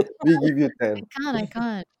number. We give you 10. I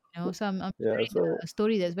can't, so I'm Yeah. sharing So a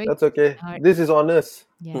story that's very that's close to okay. my heart. This is honest.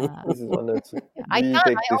 Yeah. This is honest. Yeah, I We can't.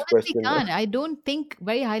 take I this honestly question. can't. I don't think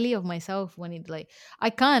very highly of myself when it like I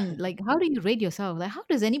can't. Like, how do you rate yourself? Like, how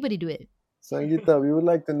does anybody do it? Sangeeta, we would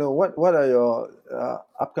like to know what are your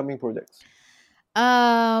upcoming projects?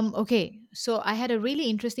 Okay. So I had a really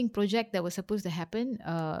interesting project that was supposed to happen,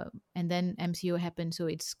 and then MCO happened, so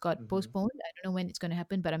it's got Mhm. postponed. I don't know when it's going to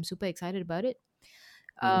happen, but I'm super excited about it.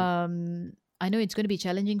 Hmm. I know it's going to be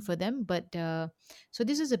challenging for them, but so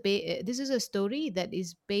this is a story that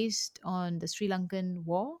is based on the Sri Lankan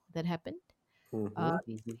war that happened. Mhm, It's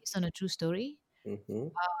mhm, based on a true story.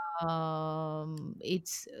 mhm,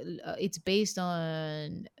 It's based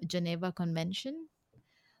on Geneva Convention,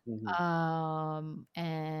 mhm.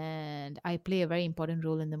 and I play a very important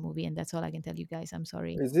role in the movie, and that's all I can tell you guys. I'm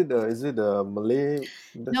sorry. Is it a Malay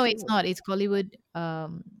No, industry? it's not. It's Hollywood,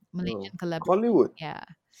 Oh, Malaysian collaboration. Hollywood. Yeah,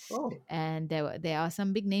 Oh, and there are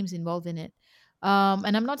some big names involved in it.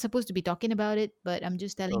 And I'm not supposed to be talking about it, but I'm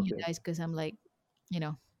just telling you okay. guys because I'm like, you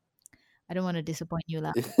know, I don't want to disappoint you,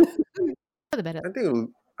 lah. For the better. I think it'll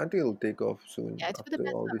I think it'll take off soon Yeah, it's for the after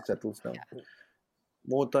best. all this settles down. Yeah,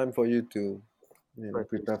 More time for you to Practice,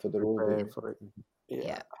 prepare for the role, prepare maybe. for it. Yeah.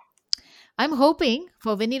 yeah. I'm hoping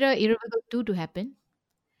for Vanilla Irrevocable 2 to happen,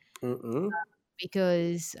 Mm-mm.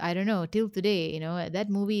 because I don't know, till today, that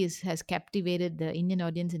movie has captivated the Indian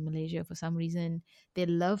audience in Malaysia for some reason. They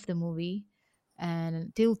love the movie,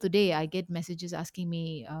 and till today, I get messages asking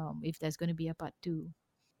me if there's going to be a part two.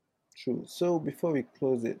 True. So before we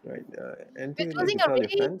close it, right? We're Anything you'd like closing to tell your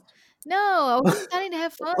already? fans? No, I was just starting to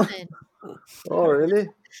have fun. Oh,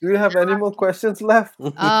 really? Do you have any more questions left?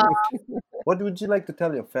 Uh, What would you like to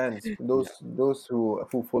tell your fans, Yeah. those who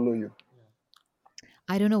follow you?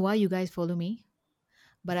 I don't know why you guys follow me,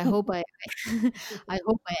 but I hope I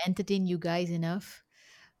hope I entertain you guys enough.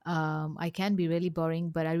 I can be really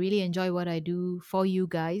boring, but I really enjoy what I do for you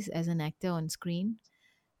guys as an actor on screen.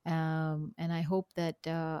 And I hope that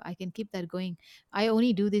I can keep that going. I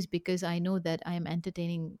only do this because I know that I am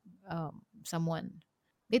entertaining someone.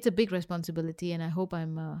 It's a big responsibility, and I hope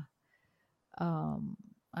um,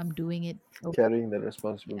 I'm doing it. Okay. Carrying the Yeah,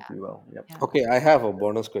 responsibility well. Yep. yeah. Okay, I have a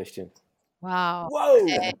bonus question. Wow. Whoa!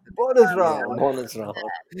 Okay. Bonus Yeah, round. bonus round.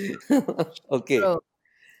 Okay, Bro,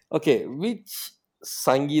 okay. Which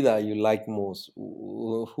Sangeeta you like most?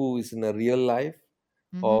 Who is in a real life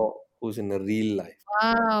hmm. or who's in a real life?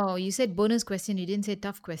 Wow. You said bonus question. You didn't say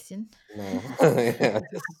tough question. No, yeah,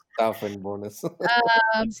 just tough and bonus.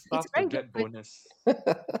 It's It's a tough to very good get question. bonus.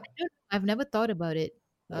 I've never thought about it.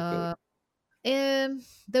 Okay. Uh,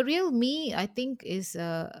 the real me, I think, is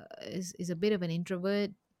a bit of an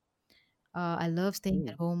introvert. I love staying Mm,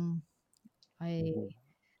 at home. I mhm.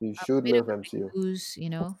 You I'm a should bit of love a MCO. recluse.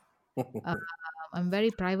 Uh, I'm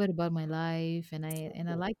very private about my life, and I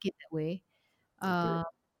like it that way. Okay. Uh,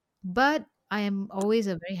 but I am always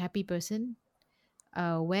a very happy person.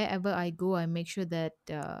 Wherever I go, I make sure that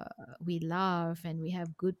we laugh and we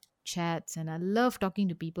have good chats. And I love talking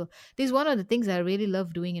to people. This is one of the things I really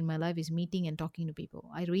love doing in my life is meeting and talking to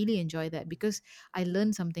people. I really enjoy that because I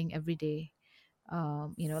learn something every day.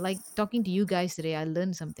 Like talking to you guys today, I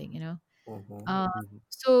learned something. Mhm. Uh, Mhm.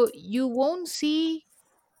 so you won't see.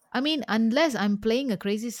 I mean, unless I'm playing a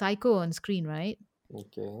crazy psycho on screen, right?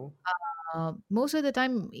 Okay. Most of the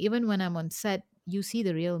time, even when I'm on set, you see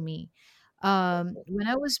the real me. When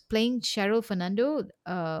I was playing Cheryl Fernando,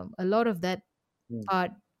 a lot of that Mm.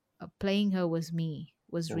 part, playing her was me,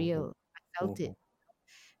 was Mhm. real. I felt it Mhm.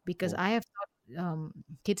 because Mhm. I have taught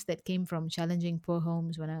kids that came from challenging poor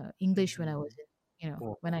homes when I English when I was in,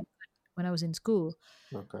 Mhm. when I was in school.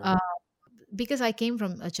 Okay. Uh, because I came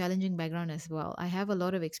from a challenging background as well. I have a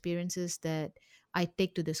lot of experiences that I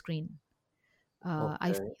take to the screen.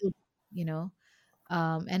 I Okay. feel, you know,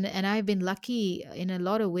 and I've been lucky in a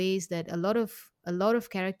lot of ways that a lot of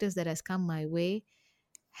characters that has come my way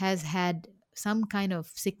has had some kind of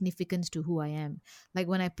significance to who I am. Like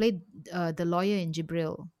when I played the lawyer in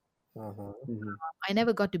Jibril, Mhm. Mhm. I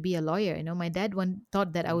never got to be a lawyer. My dad one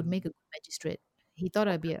thought that I would make a good magistrate. He thought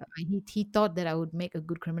I'd be he thought that I would make a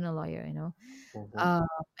good criminal lawyer. Mhm. Uh,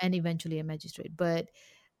 and eventually a magistrate. But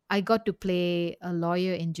I got to play a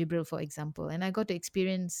lawyer in Jibril, for example, and I got to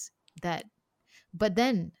experience that. But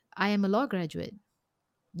then I am a law graduate,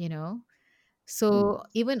 you know. Mm. So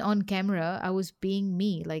even on camera, I was being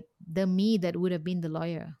me, like the me that would have been the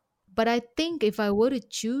lawyer. But I think if I were to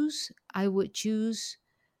choose, I would choose.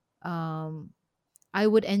 Um, I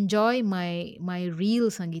would enjoy my real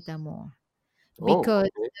Sangita more Oh, because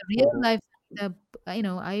okay. the real Mhm. life Sangita,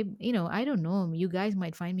 I don't know. You guys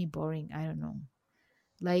might find me boring. I don't know.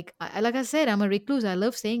 Like I said, I'm a recluse. I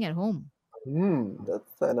love staying at home.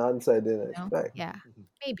 That's an answer I didn't expect. Yeah,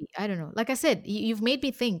 maybe I don't know. Like I said, you've made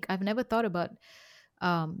me think. I've never thought about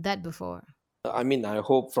that before. I mean, I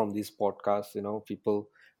hope from this podcast, people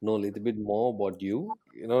know a little bit more about you,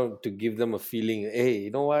 to give them a feeling, hey,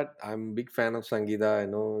 you know what? I'm a big fan of Sangeeta. I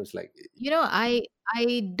know it's like,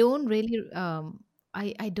 I don't really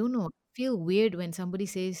I don't know. I feel weird when somebody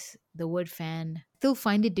says the word fan. Still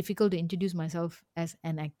find it difficult to introduce myself as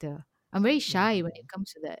an actor. I'm very shy when it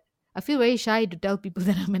comes to that. I feel very shy to tell people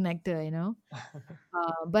that I'm an actor.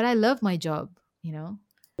 But I love my job, you know.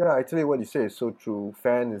 Yeah, actually, what you say is so true.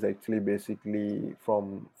 Fan is actually basically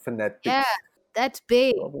from Yeah, fanatics. that's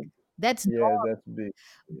big. Probably. That's Yeah, norm. that's big.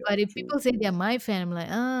 Yeah, But if true, people say true. they're my fan, I'm like,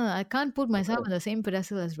 I can't put myself on the same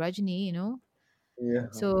pedestal as Rajini. Yeah,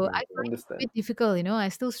 So I Mhm. find it a understand. bit difficult. I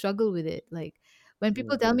still struggle with it. Like when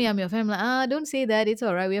people tell Mm-hmm. me I'm your fan, I'm like, don't say that. It's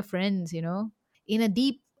all right. We're friends. In a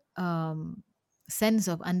deep um, sense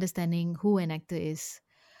of understanding who an actor is,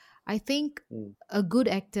 I think Mm-hmm. a good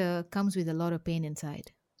actor comes with a lot of pain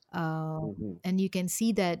inside. Mm-hmm. And you can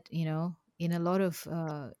see that, in a lot of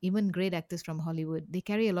even great actors from Hollywood, they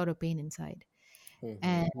carry a lot of pain inside.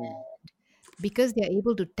 Mhm. And because they're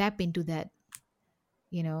able to tap into that,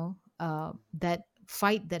 that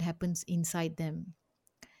fight that happens inside them,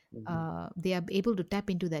 Mm-hmm. they are able to tap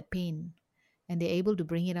into that pain and they're able to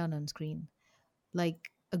bring it out on screen.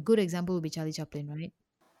 Like a good example would be Charlie Chaplin, right?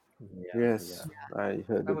 Yeah, Yes, yeah. I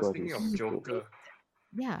heard I was about thinking of his He jokes. plays Joker.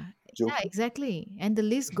 Yeah, yeah, Joker. exactly. And the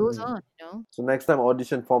list goes Mm. on. So next time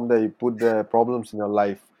audition form there, you put the problems in your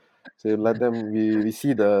life. So you let them. We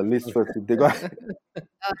see the list first. If they got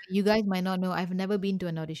You guys might not know, I've never been to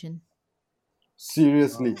an audition.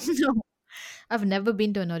 seriously. Wow. No, I've never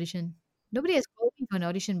been to an audition. Nobody has called me for an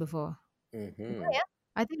audition before. Why? Mhm. Yeah?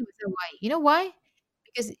 I think it was a why. You know why?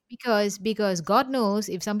 Because God knows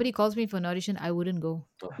if somebody calls me for an audition, I wouldn't go.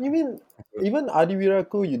 You mean even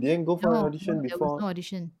Adiviraku, you didn't go for an No, audition there was before? no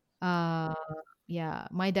audition. Uh, yeah,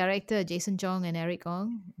 my director Jason Chong and Eric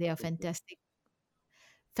Ong, they are fantastic,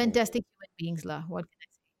 Mhm. fantastic human beings, lah. What can I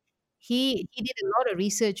say? He did a lot of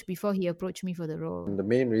research before he approached me for the role. And the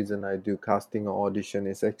main reason I do casting or audition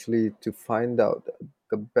is actually to find out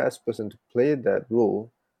the best person to play that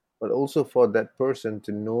role, but also for that person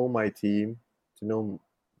to know my team, to know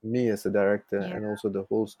me as a director, Yeah, and also the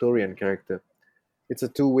whole story and character. It's a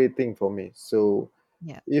two-way thing for me. So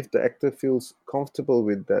yeah. if the actor feels comfortable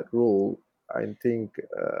with that role, I think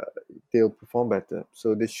they'll perform better.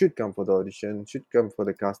 So they should come for the audition, should come for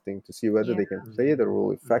the casting to see whether Yeah. they can play the Mm,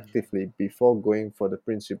 role mm, effectively before going for the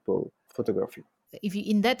principal photography. If you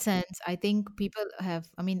in that sense, I think people have.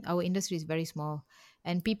 I mean, our industry is very small,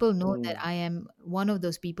 and people know that Mm, I am one of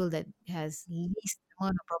those people that has least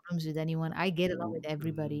amount of problems with anyone. I get along with mm.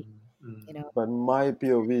 everybody. mm, mm. You know. But my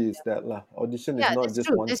POV is that lah, audition is Yeah, not that's just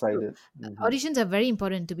true. That's true. one-sided. Hmm. Auditions are very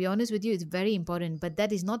important. To be honest with you, it's very important. But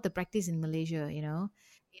that is not the practice in Malaysia. In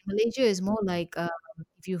Malaysia, is more like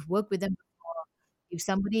if you've worked with them before, if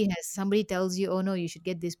somebody tells you, oh no, you should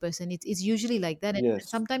get this person. It's usually like that, and Yes,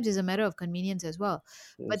 sometimes it's a matter of convenience as well.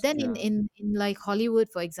 But yes, then in true. Yeah. in in like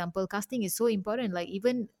Hollywood, for example, casting is so important. Like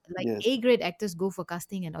even like Yes, A grade actors go for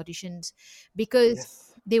casting and auditions because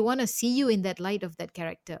yes. they want to see you in that light of that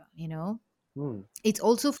character, you know. Hmm. It's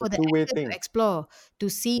also It's a for the two-way actor to thing. explore, to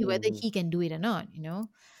see whether Mm-hmm. he can do it or not, you know.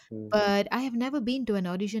 Mm-hmm. But I have never been to an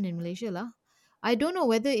audition in Malaysia lah. I don't know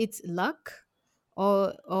whether it's luck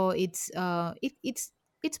or it's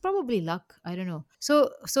probably luck. I don't know. So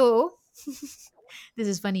this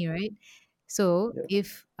is funny, right? So Yeah.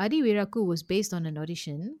 if Adi Viraku was based on an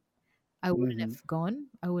audition, I wouldn't Mm-hmm. have gone.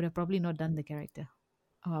 I would have probably not done the character.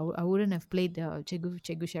 I wouldn't have played Chegu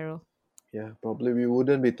Cheryl. Yeah, probably we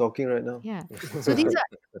wouldn't be talking right now. Yeah. So these are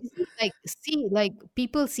this is like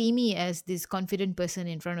people see me as this confident person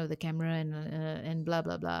in front of the camera and blah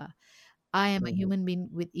blah blah. I am a Mhm. human being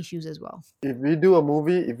with issues as well. If we do a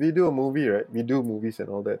movie, right? We do movies and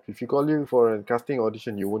all that. If you call you for a casting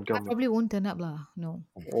audition, you won't I come. probably won't turn up lah. No.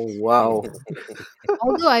 Oh wow.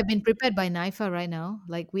 Although I've been prepared by NIFA right now,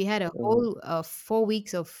 like we had a Uh-huh. whole 4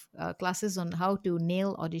 weeks of classes on how to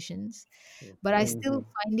nail auditions, but I still Mhm.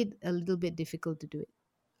 find it a little bit difficult to do it.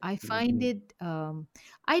 I find Mhm. it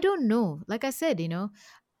I don't know. Like I said, you know,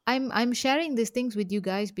 I'm sharing these things with you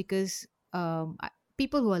guys because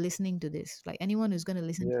people who are listening to this, like anyone who's going to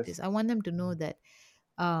listen to Yes. this, I want them to know that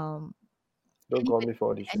um Don't call me anybody for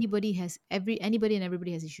audition. anybody and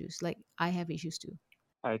everybody has issues. Like I have issues too.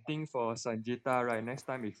 I think for Sanjita, right, next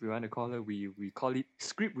time if we want to call her, we call it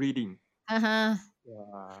script reading. Uh-huh.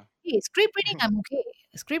 Yeah. Hey, script reading, I'm okay.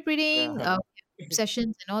 Script reading, Yeah.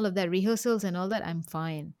 sessions and all of that, rehearsals and all that, I'm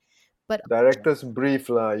fine. But Director's brief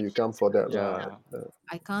lah. You come for that lah. Yeah.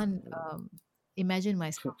 I can't imagine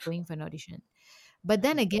myself going for an audition. But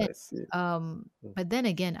then again, I see.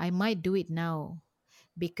 I might do it now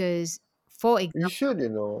because, for You example, should,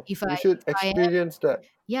 if you I should if I am experience that.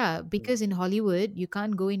 yeah, because in Hollywood you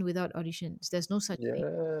can't go in without auditions. There's no such thing.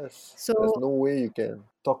 Yes. So There's no way you can.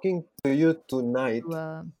 Talking to you tonight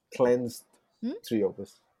cleansed Hmm? three of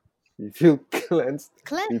us. We feel cleansed.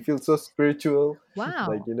 Cleanse. We feel so spiritual. Wow,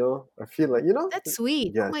 Like, I feel like, that's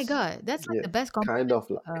sweet. Oh my yes. God, that's like Yeah. the best Kind compliment. of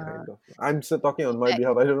lah. Kind of. I'm still talking on my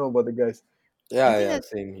feedback. behalf. I don't know about the guys. I Yeah, think yeah, that's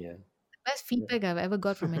same here. the best feedback I've ever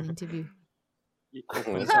got from an interview. It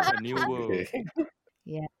opens up a new world. Okay.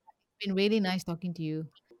 Yeah, it's been really nice talking to you.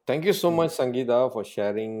 Thank you so much, Sangeeta, for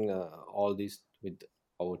sharing all this with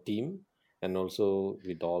our team and also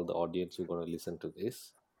with all the audience who are going to listen to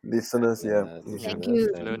this. Listeners, yeah. Thank Listeners. you.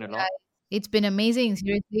 And, Learn a lot. It's been amazing.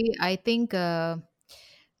 Seriously, I think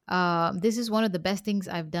this is one of the best things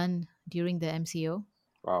I've done during the MCO.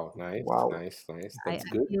 wow, nice, Wow. nice. I, That's I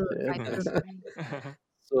good. feel, Yeah. I feel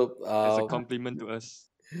So, As a compliment to us.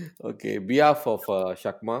 okay, behalf of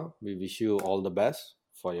Shakma, we wish you all the best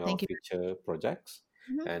for your Thank you. future projects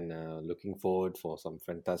Mhm. and looking forward for some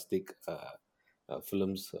fantastic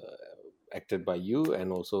films acted by you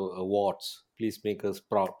and also awards. Please make us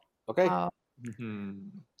proud. Okay.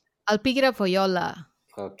 Mhm. I'll pick it up for y'all lah.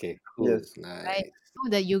 Okay. Cool. Yes. Nice. I know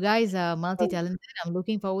that you guys are multi-talented. I'm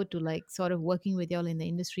looking forward to like sort of working with y'all in the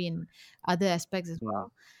industry and other aspects as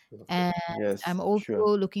well. And Yes. I'm also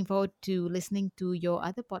Sure. looking forward to listening to your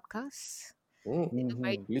other podcasts. They look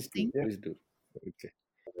very Mhm. Please do. interesting. Yeah. Please do. Okay.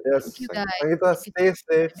 Yes. Thank you guys. Sangeeta, Thank you stay so much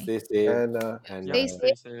for safe. having me. Stay safe And and Stay Yeah, safe.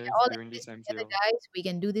 stay safe All during this this together, MCO. guys. We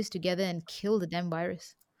can do this together and kill the damn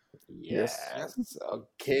virus. yes. Yes.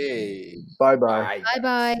 Okay. Bye bye. Bye. Bye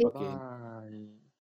bye. Okay.